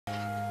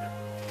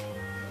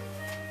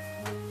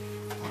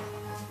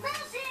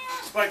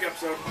Spike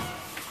episode.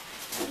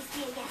 Please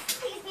be a yes.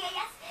 Please be a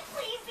yes.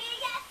 Please be a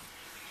yes.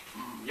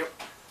 Yep.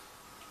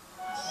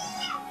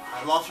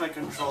 I lost my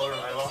controller.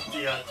 I lost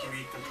the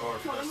TV controller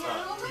for this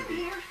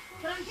TV.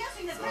 But I'm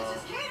guessing that So,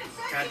 Princess Kate and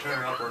can't turn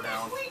it up or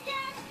down.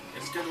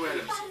 It's good way I'm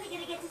to. finally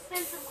gonna get to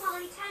spend some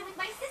quality time with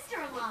my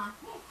sister-in-law.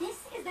 This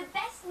is the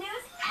best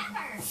news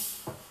ever.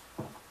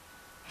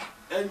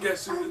 And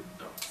guess who?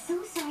 No.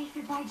 So sorry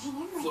for barging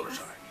in like this.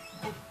 Fluttershy.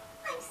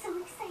 I'm so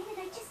excited.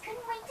 I just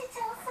couldn't wait to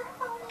tell some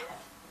ponies.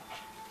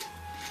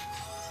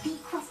 The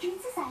Equestrian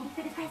Society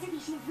for the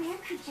Preservation of Rare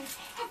Creatures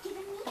have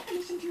given me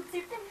permission to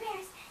observe the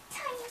rarest,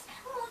 tiniest,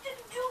 most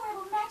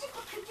adorable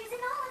magical creatures in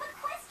all of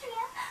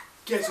Equestria.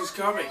 Guess who's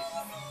coming?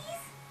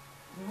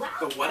 Wow,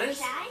 The what is?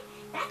 Fluttershy,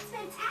 that's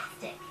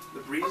fantastic. The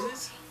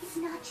breezes? It's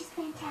not just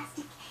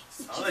fantastic.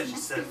 It Oh, they just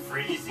must said be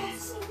freezies. the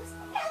best news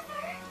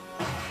ever.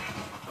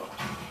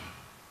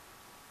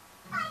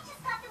 I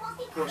just got the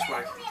most Poor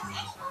Spike. incredible mail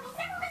any pony's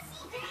ever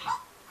received. Oh,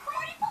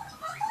 quoted pony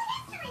postal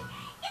history.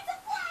 It's a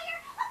flyer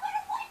about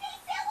a one-day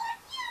sale on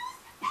used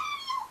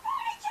patio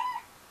furniture.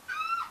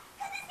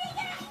 Could this day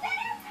get any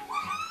better?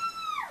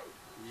 Woohoo!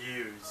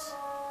 Use.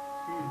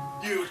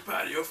 Used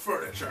patio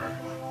furniture.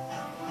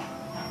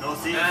 No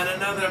theme. And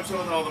another episode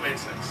with all the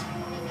basics.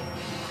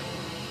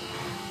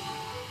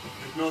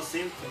 There's no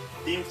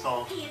theme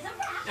song. Here's a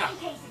wrap Yeah. in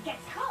case it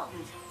gets cold.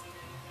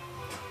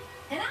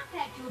 And I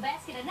packed you a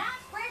basket of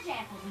nice fresh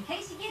apples in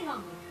case you get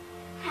hungry.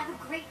 Have a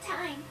great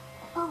time.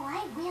 Oh,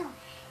 I will.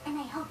 And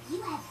I hope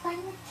you have fun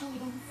with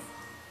Cadence.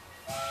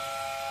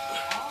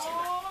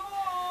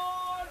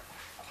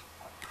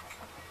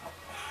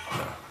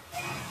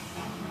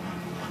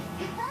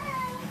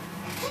 Goodbye.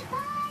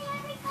 Goodbye,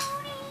 every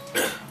pony.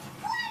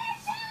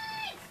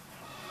 Fluttershy!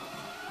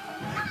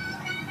 I'll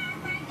never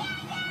forget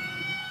you!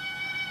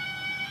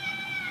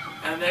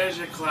 And there's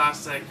your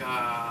classic thing.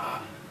 Oh,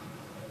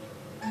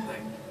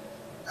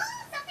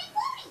 something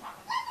pony! La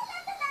la la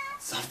la la!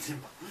 Something.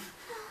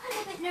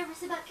 I'm a bit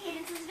nervous about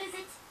Cadence's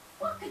visit.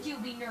 What could you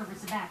be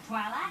nervous about,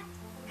 Twilight?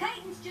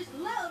 Cadence just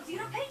loves you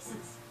to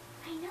pieces.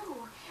 I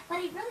know, but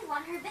I really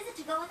want her visit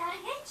to go without a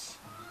hitch.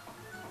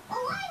 Why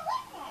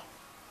wouldn't it?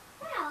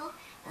 Well,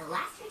 the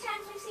last few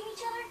times we've seen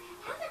each other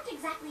haven't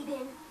exactly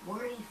been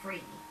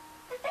worry-free.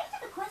 The fate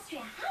of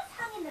Equestria has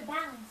hung in the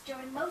balance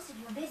during most of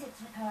your visits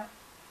with her.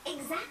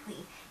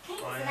 Exactly.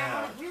 Cadence Oh, and I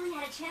yeah. haven't really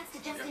had a chance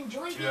to just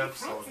enjoy 2 being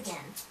friends episodes.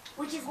 again.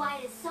 Which is why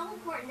it is so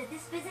important that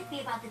this visit be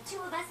about the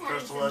two of us having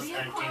some Chrysalis real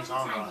and quality King's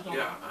time Armor. together.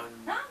 Yeah,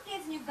 and I'm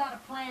guessing you've got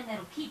a plan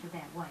that'll keep it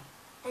that way.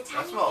 The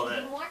timing about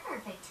couldn't it. be more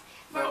perfect.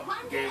 For No,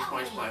 one day Gabe's only,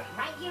 points play.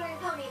 right here in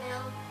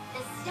Ponyville,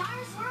 the Star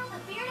Swirl the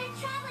Bearded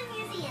Traveling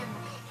Museum.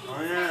 Oh,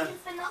 Cadence yeah. can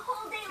spend the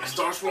whole day The looking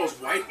Star at Swirl's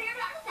Swirl white? Beard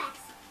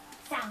artifacts.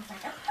 Sounds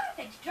like a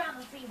perfect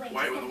drama-free way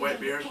White to with a spend white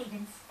your day beard? with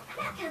Cadence.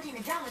 Not counting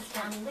the drama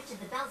surrounding which of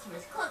the bells from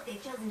his cloak they've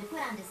chosen to put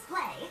on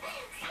display.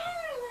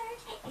 Spoiler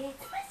alert,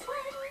 it's this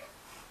one.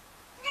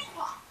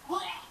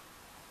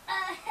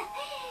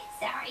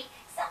 Sorry,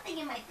 something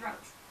in my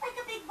throat. Like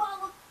a big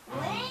ball of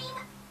lame.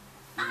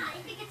 I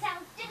think it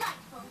sounds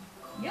delightful.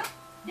 Yep,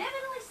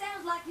 definitely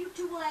sounds like you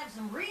two will have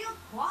some real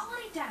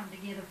quality time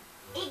together.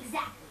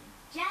 Exactly.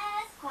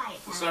 Just quiet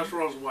the time. Star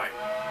Swirl's white.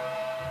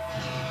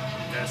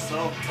 Guess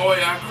so. Oh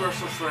yeah,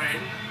 Crystal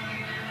Train.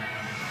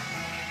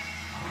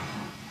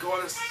 Go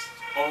on this.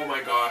 Oh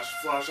my gosh,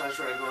 Fluttershy's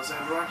trying to go in the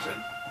same direction.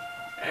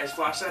 Hey, it's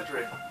Flash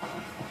Sentry.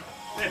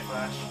 Hey,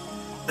 Flash.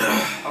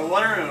 I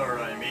wonder where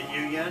I meet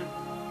you again.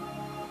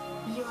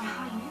 Your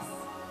Highness.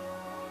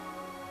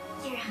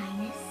 Your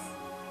Highness.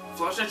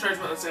 Fluttershy tries to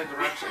go in the same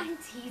direction. I'm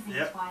teasing,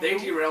 Yep. Twilight. They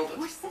derailed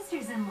We're it.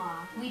 sisters-in-law.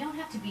 We don't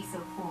have to be so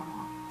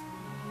formal.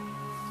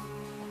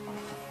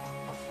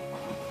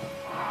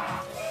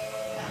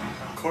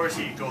 Of course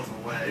he goes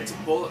away. It's a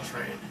bullet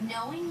train.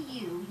 Knowing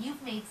you,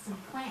 you've made some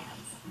plans.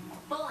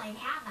 Boy,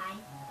 have I.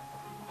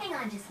 Hang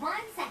on just 1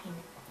 second.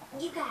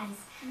 You guys,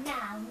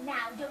 now,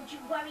 don't you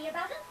worry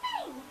about a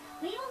thing.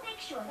 We will make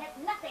sure that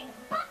nothing,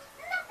 but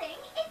nothing,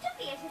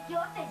 interferes with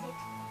your visit.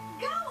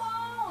 Go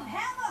on,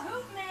 have a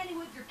hoot nanny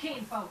with your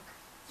kinfolk.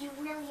 You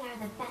really are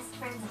the best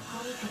friends a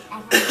pony could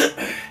ever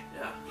have.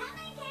 Yeah.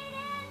 Coming,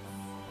 Cadence!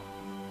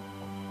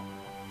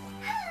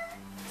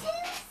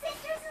 Two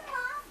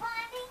sisters-in-law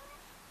bonding.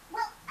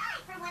 Well, I,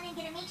 for one, am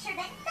gonna make sure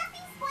that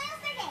nothing spoils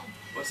their day.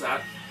 What's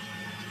that?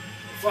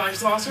 Flying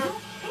saucer?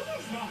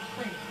 There's that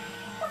thing.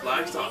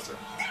 Flying saucer.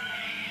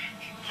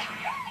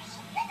 Gosh,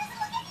 that doesn't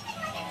look anything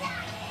like a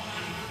duck.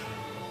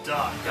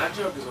 Duck. That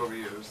joke is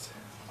overused.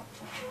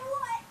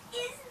 What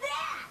is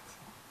that?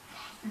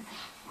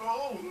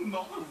 Oh,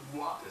 not a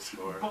what,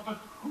 Discord. but a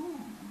who,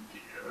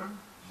 dear?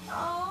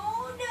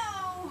 Oh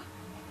no!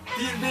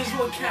 The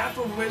invisible cat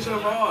from Wizard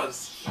of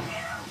Oz.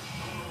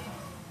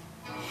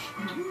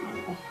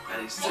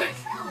 And he's sick.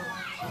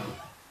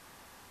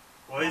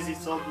 Why is he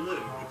so blue?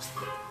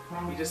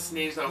 He just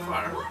sneezed on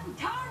fire. What in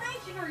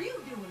tarnation are you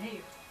doing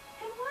here?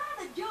 And why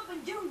the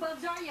jumping June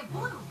bugs are you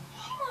blue?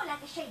 More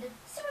like a shade of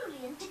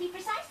cerulean, to be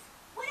precise.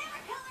 Whatever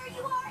color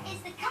you are is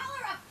the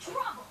color of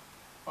trouble.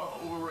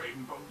 Oh,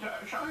 Rainbow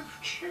Dash,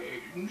 I've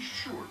changed.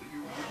 Surely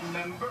you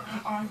remember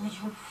I was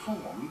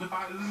reformed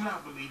by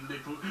lovely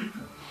little...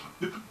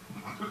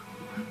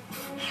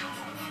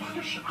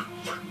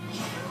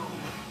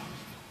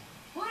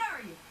 What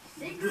are you,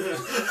 6?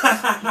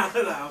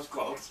 That was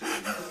close. Blue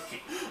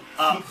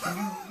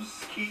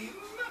skin,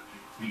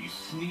 these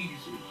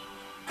sneezes.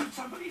 Could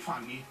somebody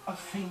find me a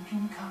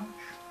fainting couch?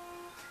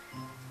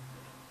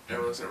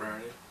 Everyone's at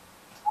Rarity.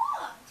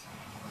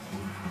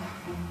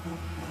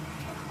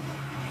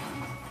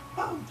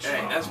 Oh,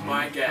 Hey, that's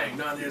my gag,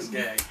 not his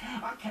gag.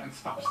 I can't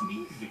stop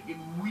sneezing and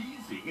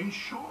wheezing. In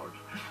short,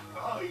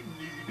 I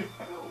need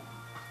help.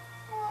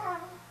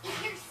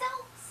 If you're so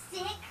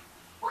sick,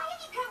 why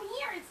have you come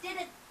here instead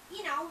of,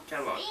 you know,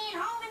 Catalog. staying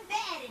home in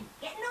bed and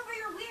getting over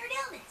your weird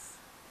illness?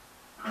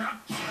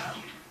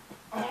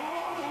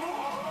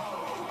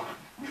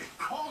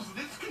 Because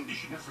this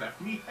condition has left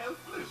me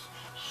helpless.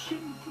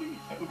 Simply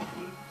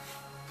helpless.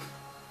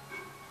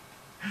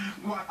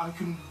 Why, I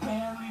can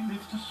barely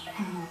lift a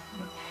spoon.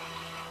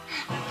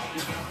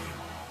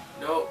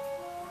 No.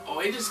 Oh,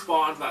 he just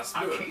spawned that I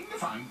spoon. came to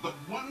find the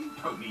one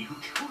pony who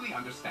truly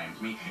understands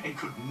me and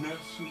could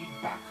nurse me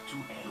back to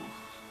health.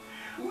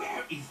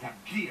 Where is that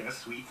dear,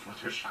 sweet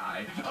Fluttershy?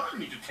 I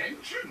need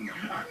attention.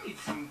 I need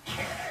some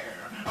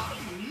care. I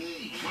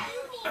need... You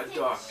A need to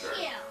doctor.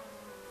 chill.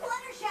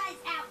 Fluttershy's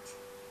out.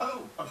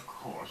 Oh, of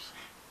course.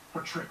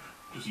 Her trip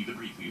to see the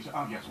Breezies.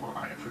 Oh, yes, well,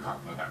 I had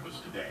forgotten that was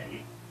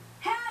today.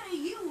 How do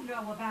you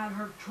know about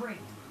her trip?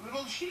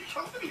 Well, she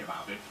told me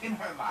about it in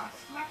her last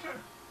letter.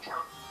 You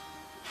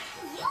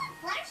and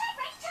Fluttershy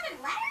write each other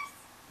letters?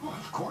 Well,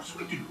 of course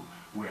we do.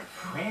 We're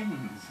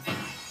friends.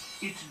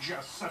 It's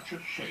just such a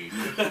shame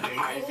that today,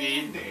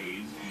 Ivy. all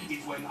days,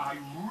 is when I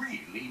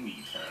really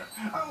meet her.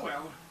 Oh,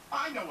 well,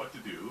 I know what to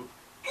do.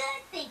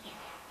 Good thinking.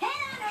 Head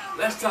on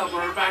over. Let's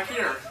teleport her back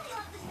here. You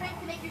have the strength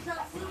to make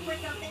yourself soup or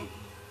something.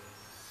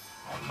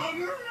 Oh,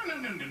 no.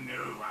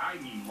 I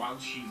mean, while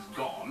she's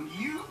gone,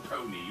 you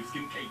ponies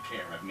can take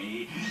care of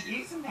me.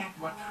 Isn't that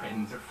what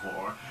friends are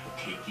for?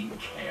 Taking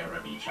care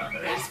of each other.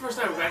 It's the first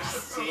time I've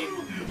actually seen.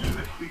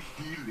 Let the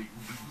healing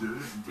begin.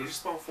 They just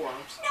spawn 4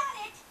 arms. Not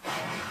it.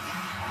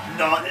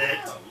 Not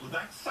it. Well,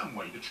 that's some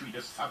way to treat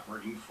a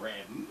suffering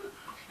friend.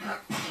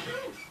 Don't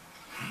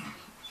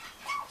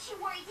you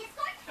worry,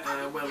 Discord.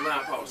 When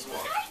Lamp House I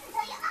walked. can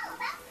tell you all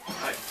about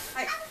Hi.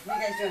 Hi, what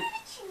are you guys doing?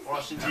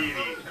 Watching TV.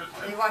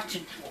 What are you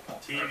watching?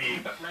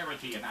 TV. But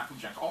Rarity and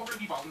Applejack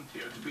already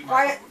volunteered to be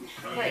Quiet.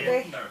 my Quiet,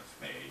 Dave.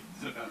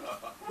 nursemaids.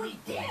 We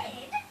did.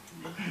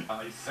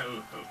 I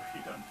so hope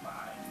you don't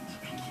mind,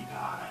 Pinkie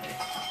Pie.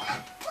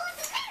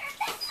 What's the matter?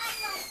 That's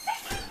unlike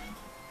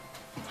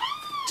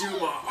Do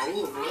my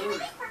over.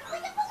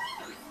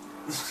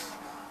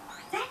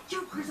 That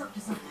Joker's up to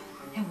something.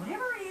 And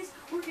whatever it is,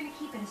 we're gonna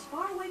keep it as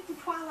far away from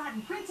Twilight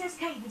and Princess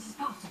Cadence as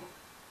possible.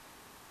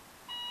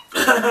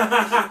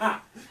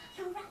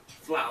 You're right.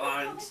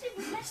 Flatlines.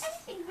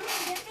 Anything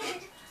ruined their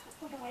visit.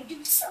 Although I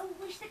do so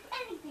wish that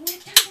anything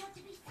had turned out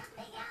to be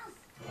something else.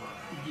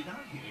 Did I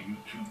hear you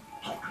two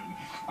talking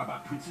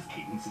about Princess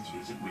Cadence's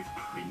visit with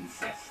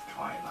Princess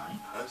Twilight?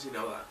 How does he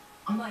know that?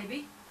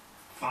 Maybe.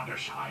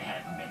 Fluttershy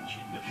had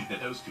mentioned that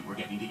those two were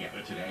getting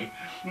together today.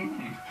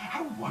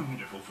 How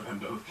wonderful for them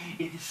both.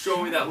 It is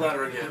Show me that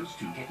letter that again. Those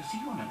two get to see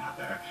one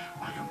another.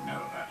 I don't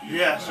know about you.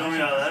 Yeah, but show I me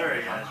think that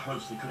letter how again.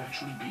 close they could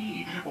actually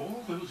be.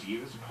 All those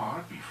years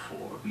apart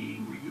before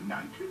being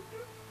reunited.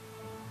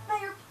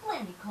 They're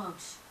plenty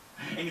close.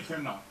 And if they're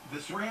not,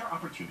 this rare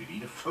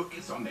opportunity to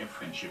focus on their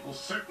friendship will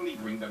certainly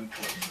bring them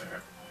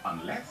closer.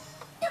 Unless...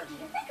 Don't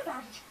even think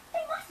about it. They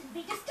mustn't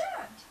be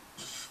disturbed.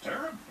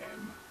 disturb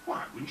them? Why,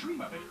 I wouldn't dream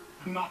of it.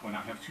 Not when I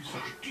have two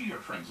such dear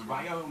friends of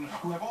my own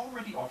who have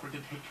already offered to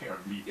take care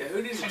of me. Yeah,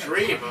 who needs a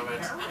dream of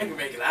it? I can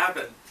make it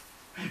happen.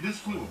 This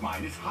flu of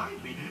mine is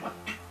highly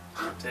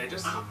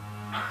Contagious?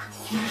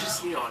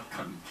 Contagious Neon.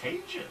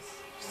 contagious.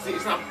 See,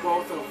 it's not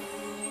both of.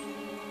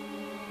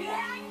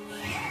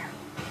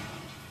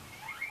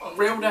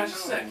 Rainbow Dash is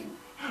sick.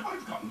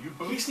 I've gotten you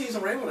both. He sneezes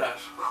on Rainbow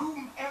Dash.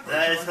 Whomever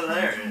That is shall I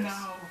turn to hilarious.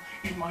 now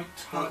in my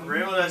But time.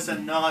 Rainbow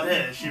said not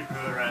it. She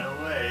flew right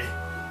away.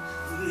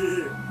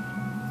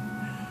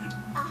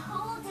 A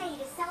whole day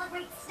to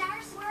celebrate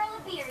Star Swirl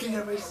of Beard.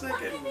 Give me a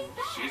second.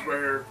 She's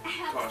wearing her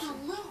costume.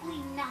 Absolutely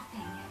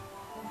nothing.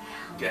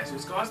 Guess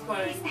who's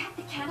cosplaying? Is that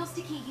the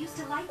candlestick he used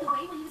to light the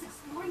way when he was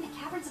exploring the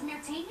caverns of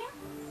Nartania?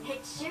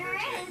 It sure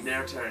is.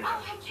 Nartania.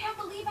 Oh, I can't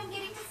believe I'm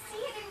getting to see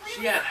it in real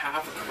She had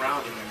half a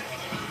crown in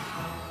her.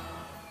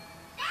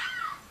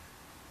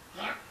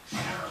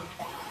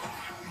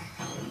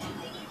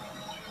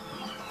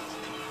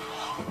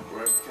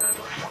 Where's the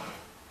candle?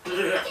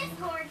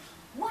 Discord,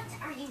 what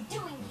are you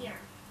doing here?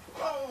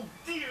 Oh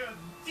dear,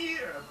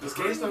 dear. Does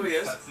Case know who he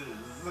is?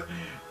 princesses.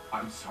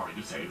 I'm sorry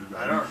to say that.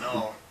 I don't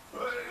know.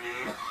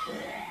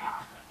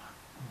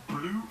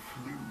 Blue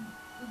flu.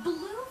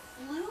 Blue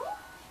flu?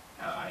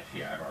 I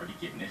fear I've already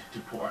given it to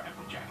poor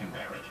Applejack and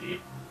Verity.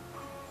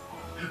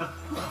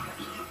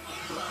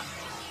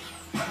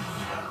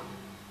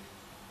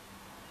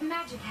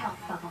 Magic health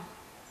bubble.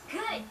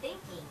 Good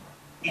thinking.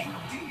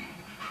 Indeed,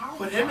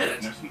 him in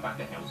it. Nurse me back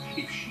to health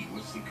if she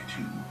was sick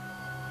too.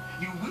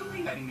 You will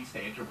be letting me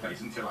stay at your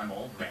place until I'm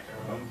all better,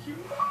 won't you?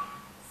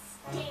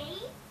 Stay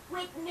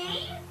with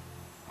me?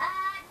 Now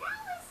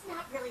is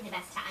not really the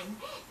best time.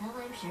 Though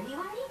I'm sure you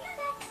already knew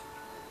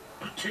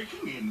that.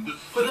 Taking in the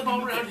Put the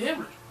ball around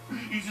him.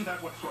 Isn't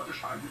that what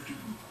Fluttershy would do?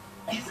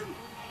 Isn't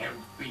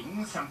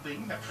helping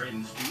something that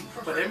friends do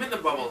for Put him in the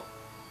bubble.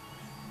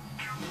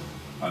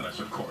 Unless,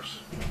 of course,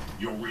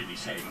 you're really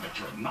saying that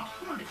you're not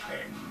my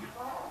friend.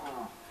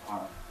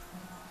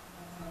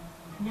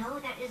 No,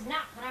 that is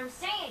not what I'm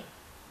saying.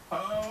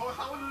 Oh,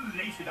 how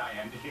elated I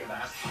am to hear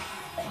that.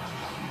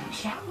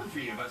 Shall the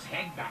three of us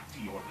head back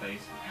to your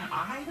place?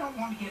 I don't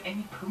want to get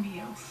any pony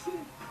else sick.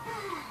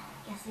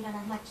 Guess we don't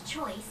have much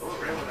choice. Oh,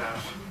 Rainbow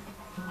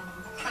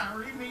Dash.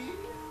 Carry me?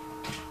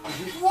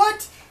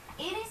 What?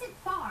 It isn't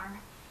far.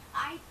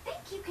 I think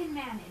you can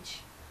manage.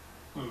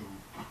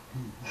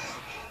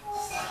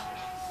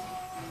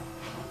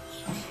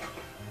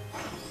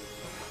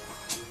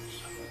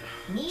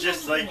 Need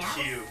Just like anything else?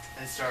 Q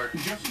and start.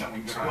 Just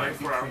knowing that I have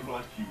friends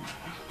like you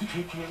to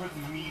take care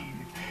of me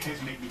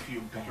has made me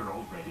feel better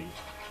already.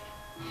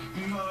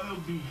 I'll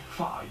be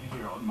fine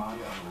here on my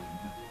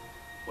own.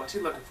 What's he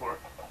looking for?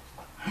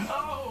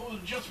 Oh,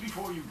 just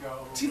before you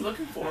go. What's he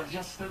looking for?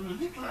 Just a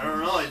little. I don't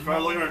know. He's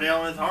probably looking for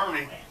Dale with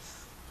Harmony.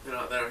 They're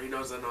not there. He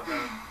knows they're not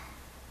there.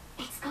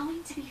 It's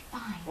going to be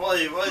fine. What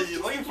is he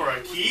looking for?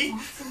 A key?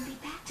 We'll be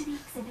back to the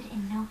exhibit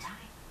in no time.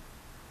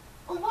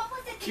 What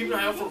was it? Keep an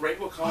eye out for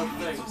rainbow colored A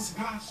little things.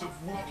 glass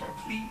of water,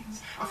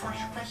 please. A fresh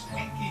pressed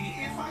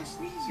hanky if I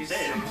sneeze. He's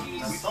saying it. Please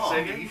That's with all.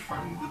 honey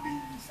from the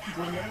bees.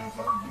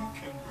 Whenever you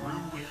can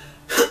brew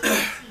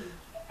it.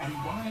 And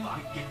while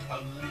I get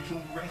a little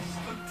rest,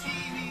 a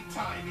teeny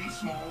tiny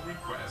small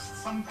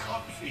request, some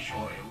codfish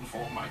oil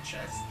for my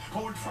chest,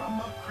 poured from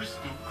a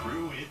crystal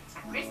cruet.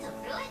 Crystal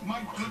Druid?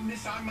 My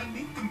goodness, I'm a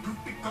nincompoop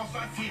because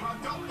I fear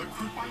I've got the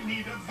croup. I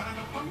need a vat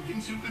of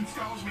pumpkin soup and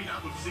skulls made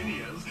out of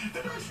zinnias.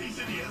 Did I say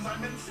zinnias? I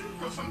meant silk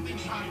or something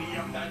shiny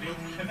of that ilk.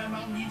 And then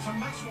I'll need some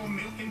nice warm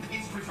milk and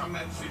pastry from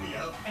that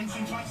zinnia. And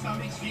since my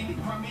stomach's feeling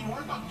crummy,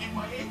 why not give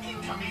my aching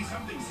tummy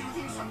something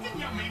soothing, something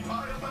yummy,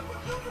 piled up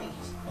with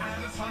noodles?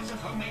 And a slice of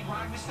homemade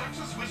rye with stacks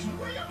of Swiss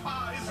Maria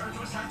pies. Or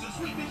to a touch of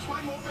sweetness,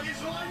 one more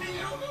basil, I need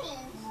noodles.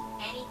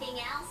 Anything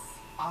else?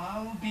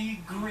 I'll be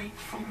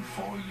grateful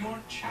for your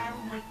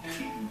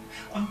charity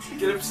until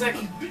Get him sick.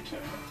 the bitter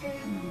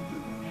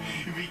end,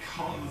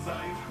 because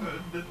I've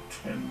heard that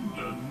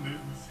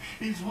tenderness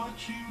is what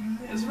you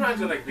lend. This reminds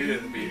me of like Beauty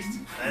and the Beast.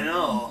 I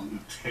know.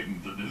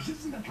 Tenderness,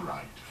 isn't that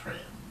right, friend?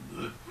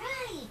 Right,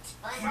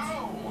 but... So,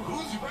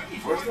 who's ready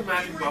for Where's the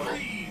magic delivery, bubble?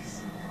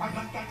 please? I'd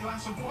like that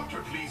glass of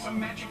water, please. A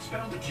magic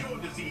spell to cure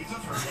disease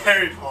of her.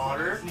 Harry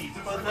Potter?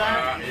 What's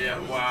that? Yeah,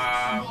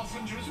 wow.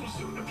 Lozenges will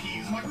soon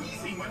appease my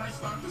wheezing when I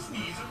start to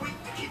sneeze. And wait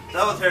to keep me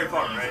That was Harry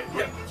Potter, right?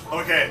 Yep.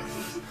 Okay.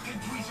 Get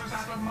tweezers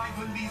out of my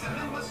valise and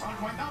then massage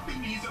my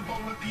knopping knees. A bowl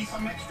of peas,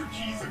 some extra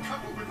cheese, a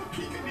couple with a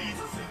Pekingese,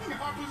 a singing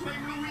harp whose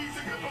name Louise,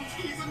 a couple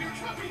skis, a new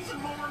trapeze,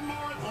 and more and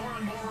more and more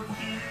and more of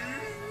these.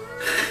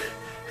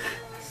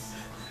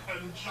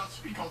 And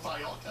just because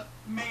I ought to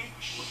make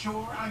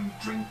sure I'm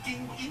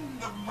drinking in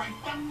the right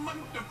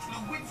amount of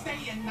fluids day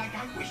and night,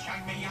 I wish I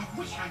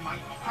might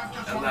have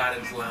just one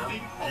Aladdin's little lamp.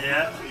 thing.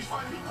 Yeah. Please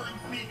find me,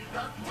 drink me,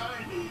 that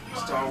tiny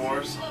Star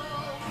Wars.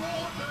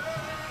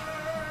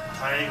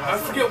 Tiny I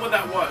forget what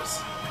that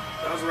was.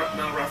 That was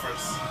not a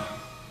reference.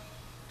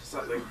 Just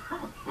that like,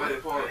 what do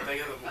they call it? Thing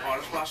in the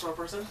water splash on a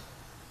person?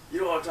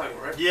 You know what I'm talking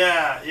about, right?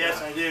 Yeah,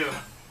 yes, I do.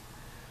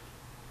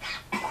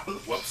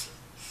 Whoops.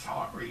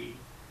 Sorry.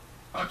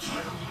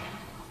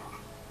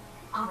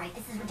 Alright,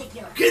 this is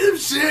ridiculous. Get him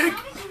sick!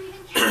 How did you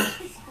even catch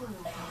this flu?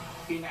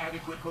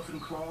 Inadequate hoof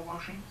and claw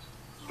washing?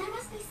 There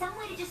must be some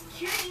way to just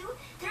cure you.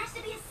 There has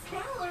to be a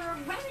spell or a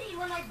remedy in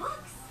one of my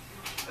books.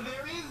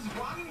 There is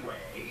one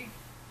way.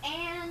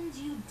 And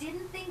you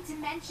didn't think to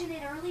mention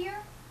it earlier?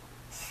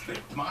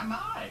 Slipped my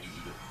mind.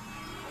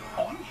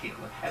 On hill,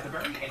 at the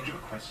very edge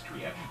of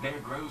Equestria, there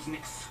grows an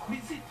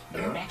exquisite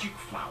magic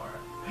flower.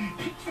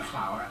 Pick the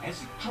flower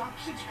as it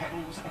drops its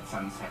petals at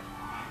sunset.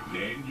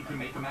 Then you can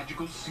make a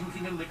magical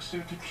soothing elixir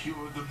to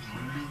cure the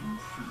blue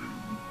flu.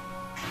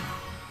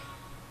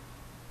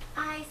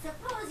 I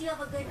suppose you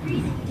have a good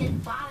reason you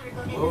didn't bother to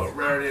go get Oh, this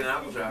Rarity and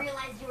flowers because Applejack. you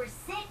realized you were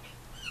sick.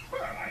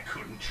 Well, I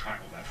couldn't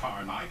travel that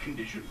far in my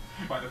condition.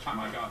 By the time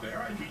I got there,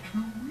 I'd be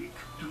too weak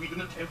to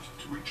even attempt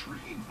to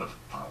retrieve the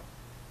flower.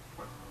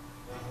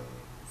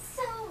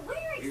 So, where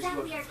He's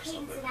exactly looking are for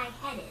Cadence something. and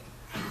I headed?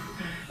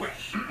 Well,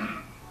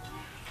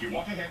 if you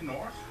want to head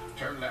north,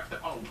 turn left.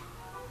 Oh,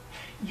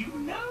 you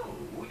know,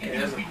 Okay, it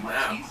there's would a be much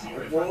map,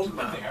 easier a if I world took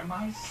map. you there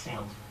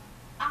myself.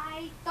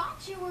 I thought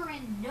you were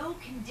in no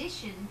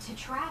condition to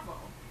travel.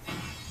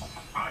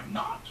 I'm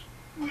not.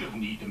 We'll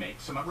need to make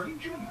some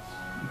arrangements.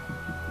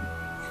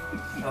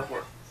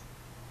 Teleport.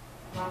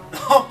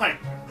 Oh my.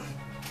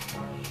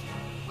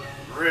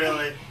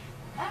 Really?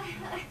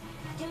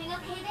 Doing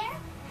okay there?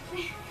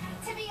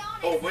 To be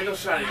honest, Oh, window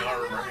shining I'm a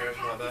armor little right here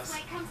unhappy for this. when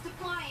it comes to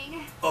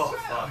flying. Oh,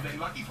 Well, fuck. then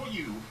lucky for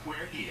you,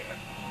 we're here.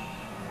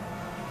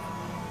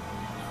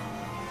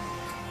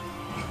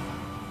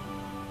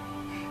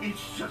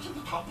 It's just at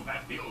the top of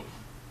that hill.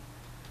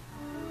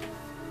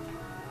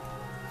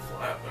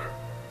 Fly up there.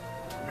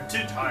 We're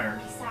too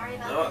tired. I'm sorry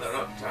about No, this. they're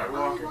not tired All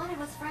I walking. wanted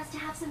was for us to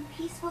have some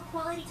peaceful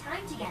quality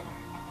time together.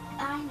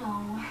 I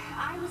know.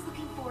 I was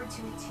looking forward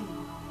to it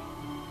too.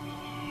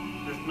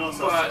 There's no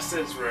such But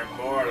since we're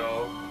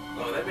immortal,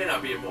 well, they may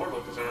not be immortal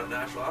because they're not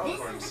natural This is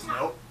alicorns. the top.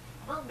 Nope.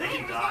 Well, They can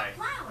where's die.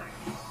 that flower?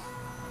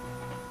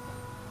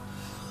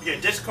 Okay,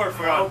 Discord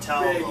forgot How to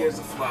tell big them. is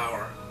the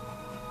flower?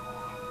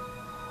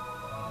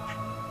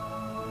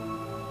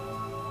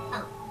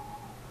 Oh,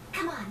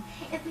 come on.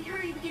 If we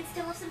hurry, we can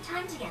still have some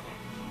time together.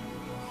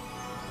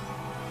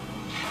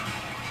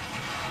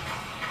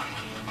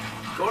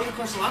 Go to the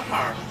Crystal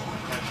Empire.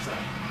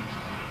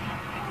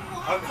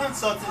 Our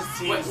consultant Wait,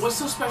 seems. what's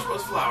so special about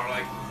this flower?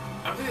 Like,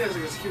 I'm thinking there's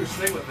like this huge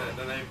thing with it,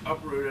 and they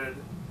uprooted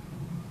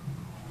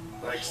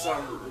like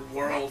some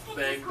world Let's take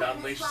thing this to coin and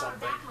unleash flower something.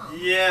 back home.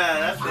 Yeah,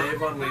 that's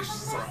They've unleashed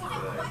something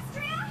today.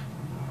 Equestria?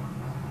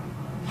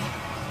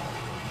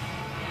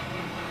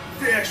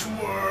 Fish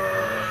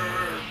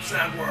worm!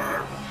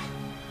 Sandworm!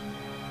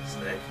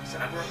 Snake?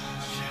 Sandworm?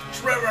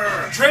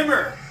 Trimmer!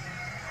 Trimmer.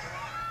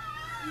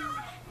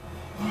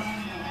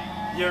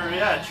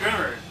 Yeah,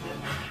 Trimmer.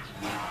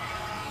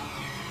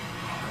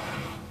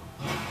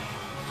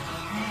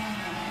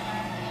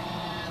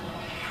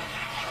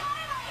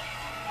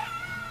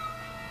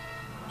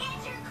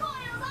 Get your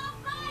coils off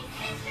my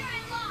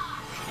sister-in-law!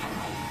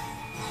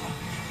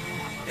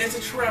 It's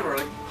a tremor,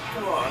 like,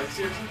 come on, like,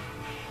 seriously?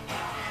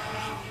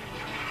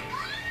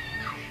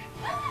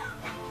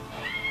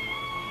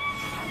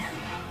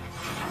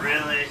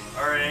 Really?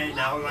 Alright,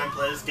 now we're gonna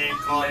play this game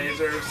called.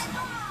 Lasers.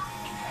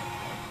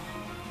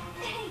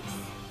 Thanks.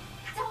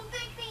 Don't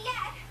thank me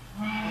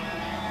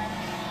yet.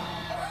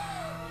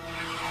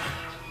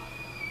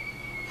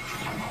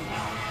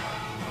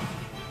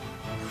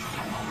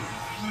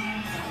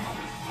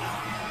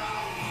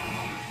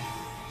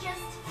 Just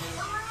a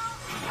little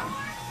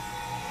more.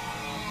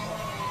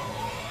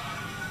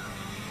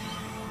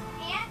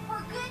 And for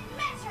good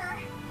measure.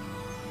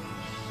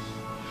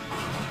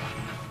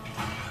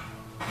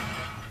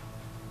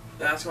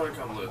 That's gonna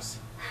come loose.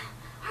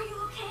 Are you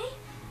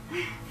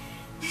okay?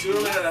 Sooner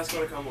or later, that's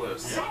gonna come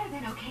loose. Better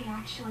than okay,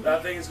 actually.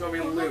 That thing is gonna be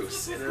Well,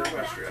 loose let's in get this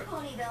going back Equestria. to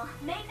Ponyville,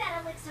 make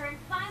that elixir, and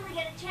finally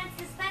get a chance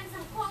to spend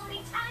some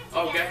quality time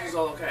Oh, together. Gash is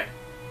all okay.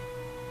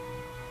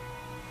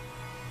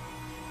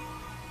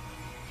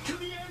 To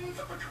the ends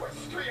of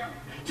Equestria,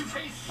 to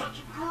face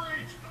such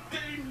great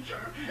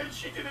danger. And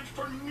she did it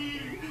for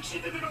me. She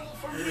did it all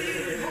for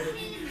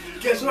me.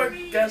 Guess what?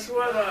 Guess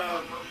what?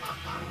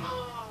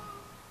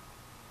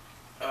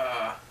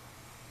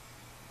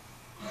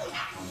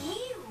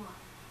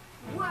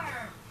 You were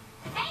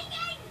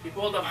thinking He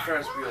pulled up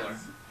Ferris Bueller.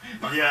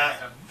 But Yeah.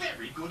 for a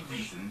very good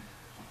reason.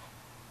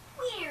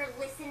 we're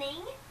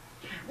listening.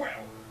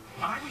 Well,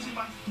 I was in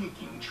my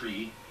thinking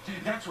tree.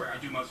 That's where I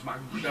do most of my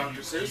really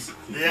Dr. Seuss?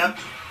 deep Yep.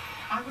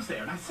 I was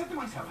there and I said to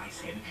myself,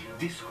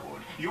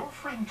 Discord, your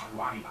friend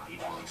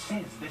Twilight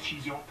says that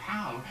she's your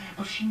pal,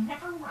 but she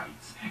never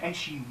writes, and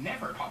she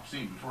never pops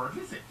in for a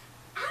visit.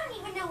 I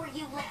don't even know where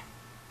you live.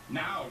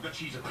 Now that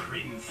she's a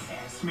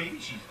princess, maybe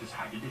she's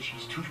decided that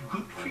she's too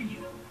good for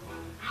you.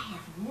 I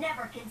have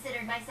never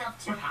considered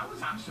myself too. But how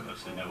was I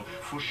supposed to know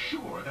for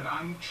sure that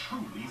I'm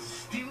truly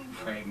still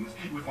friends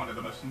with one of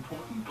the most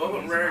important What about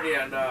ponies Rarity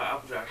around? and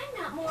Applejack?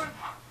 I'm not more.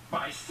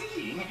 By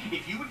seeing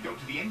if you would go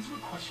to the ends of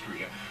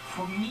Equestria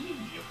for me,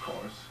 of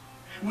course.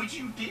 Which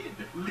you did,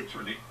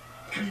 literally.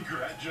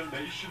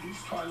 Congratulations,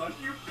 Twilight.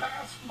 You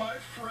passed my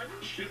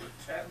friendship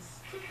test.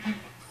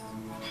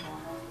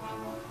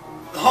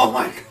 Oh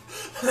my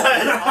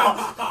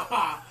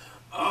god.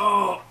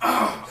 Oh,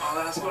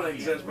 that's what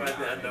exists by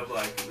the end of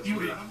like this You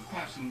week. love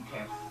passing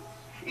tests.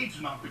 It's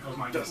not because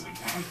my little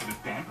exam put a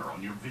damper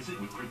on your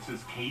visit with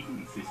Princess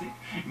Cadence, is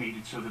it? Made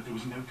it so that there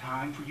was no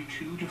time for you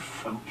two to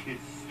focus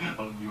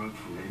on your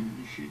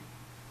friendship.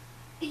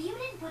 You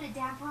didn't put a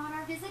damper on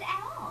our visit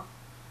at all.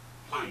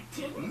 I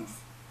didn't.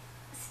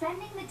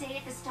 Spending the day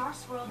at the Star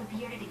Swirl the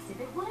Bearded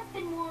exhibit would have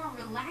been more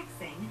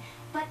relaxing,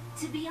 but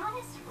to be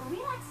honest,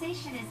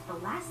 relaxation is the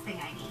last thing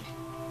I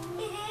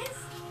need. It is.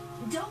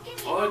 Don't get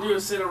me All I wrong. do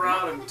is sit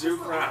around Life and in the do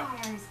Crystal crap.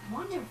 Empire is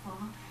wonderful,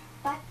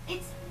 but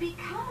it's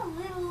become a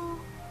little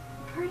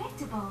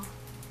predictable.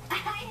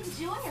 I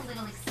enjoy a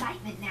little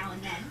excitement now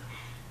and then.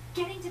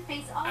 Getting to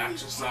face all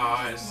these Exercise.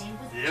 challenges today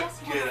was Yep.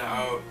 just what Get I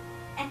out. needed.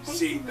 And See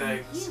facing them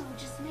with things. you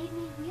just made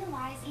me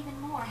realize even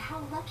more how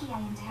lucky I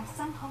am to have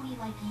some pony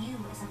like you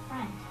as a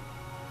friend.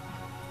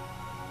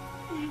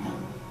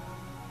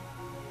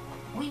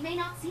 We may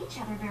not see each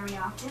other very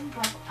often,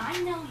 but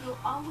I know you'll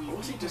always I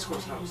want to be see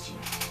Discord's there when I house. need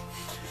you.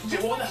 Yeah,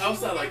 Just what the like house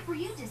she that was like there for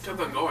you, kept Discord.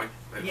 on going?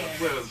 Like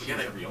Yes, way at the she's a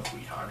beginning. real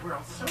sweetheart. We're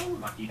all so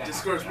lucky to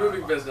Discord's have her.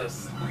 moving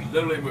business.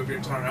 Literally moved your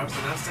entire house,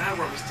 and that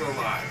Sandworm is still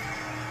alive.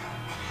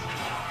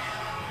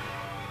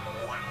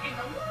 What in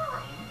the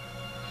world?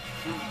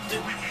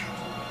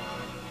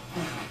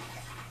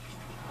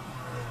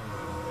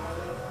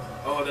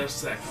 Oh, they're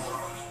sick.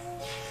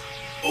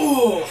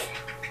 Oh!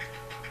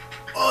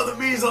 Oh, the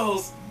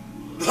measles!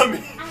 The I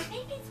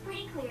think it's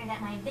pretty clear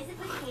my visit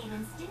with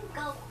Cadence didn't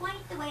go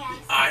quite the way I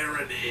expected.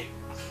 Irony.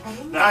 But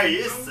in the Now end, he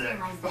is I sick.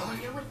 realized that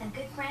when you're with a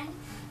good friend,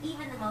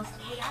 even the most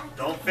chaotic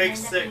Don't people fake end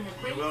up sick. being a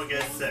You great will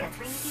get experience sick. that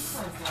brings you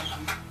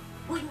closer.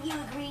 Wouldn't you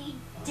agree,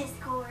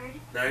 Discord?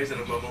 Now he's in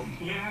a bubble.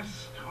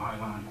 Yes,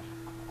 Twilight.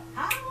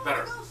 I don't want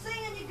Better. to go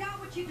saying you got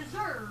what you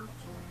deserved.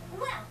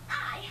 Well,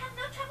 I have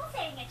no trouble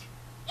saying it.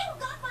 You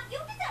got what you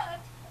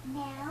deserved.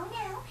 Now,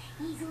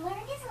 he's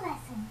learned his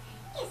lesson.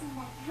 Isn't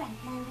that right,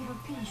 my little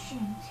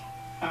patient?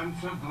 I'm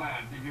so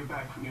glad that you're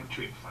back from your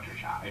trip,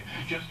 Fluttershy.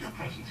 Just your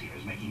presence here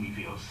is making me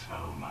feel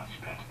so much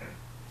better.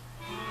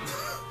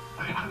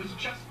 I was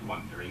just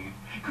wondering,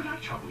 could I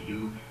trouble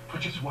you for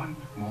just one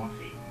more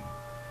thing?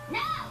 No!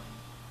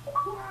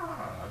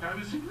 What? I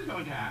was simply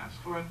going to ask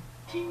for a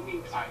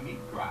teeny tiny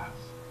glass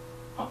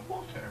of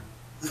water.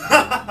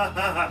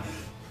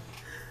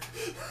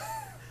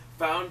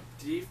 Found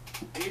deep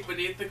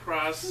beneath the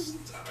crust,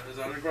 his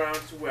underground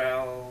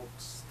well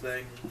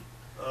thing.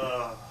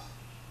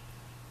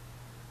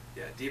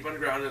 Yeah, deep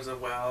underground is a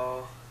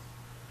well,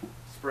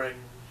 spring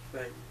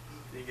thing.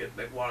 You get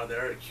like water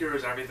there. It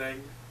cures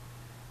everything.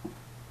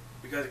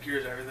 Because it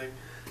cures everything.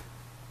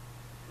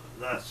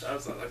 That's That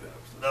was not like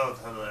that. that was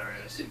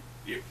hilarious.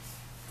 You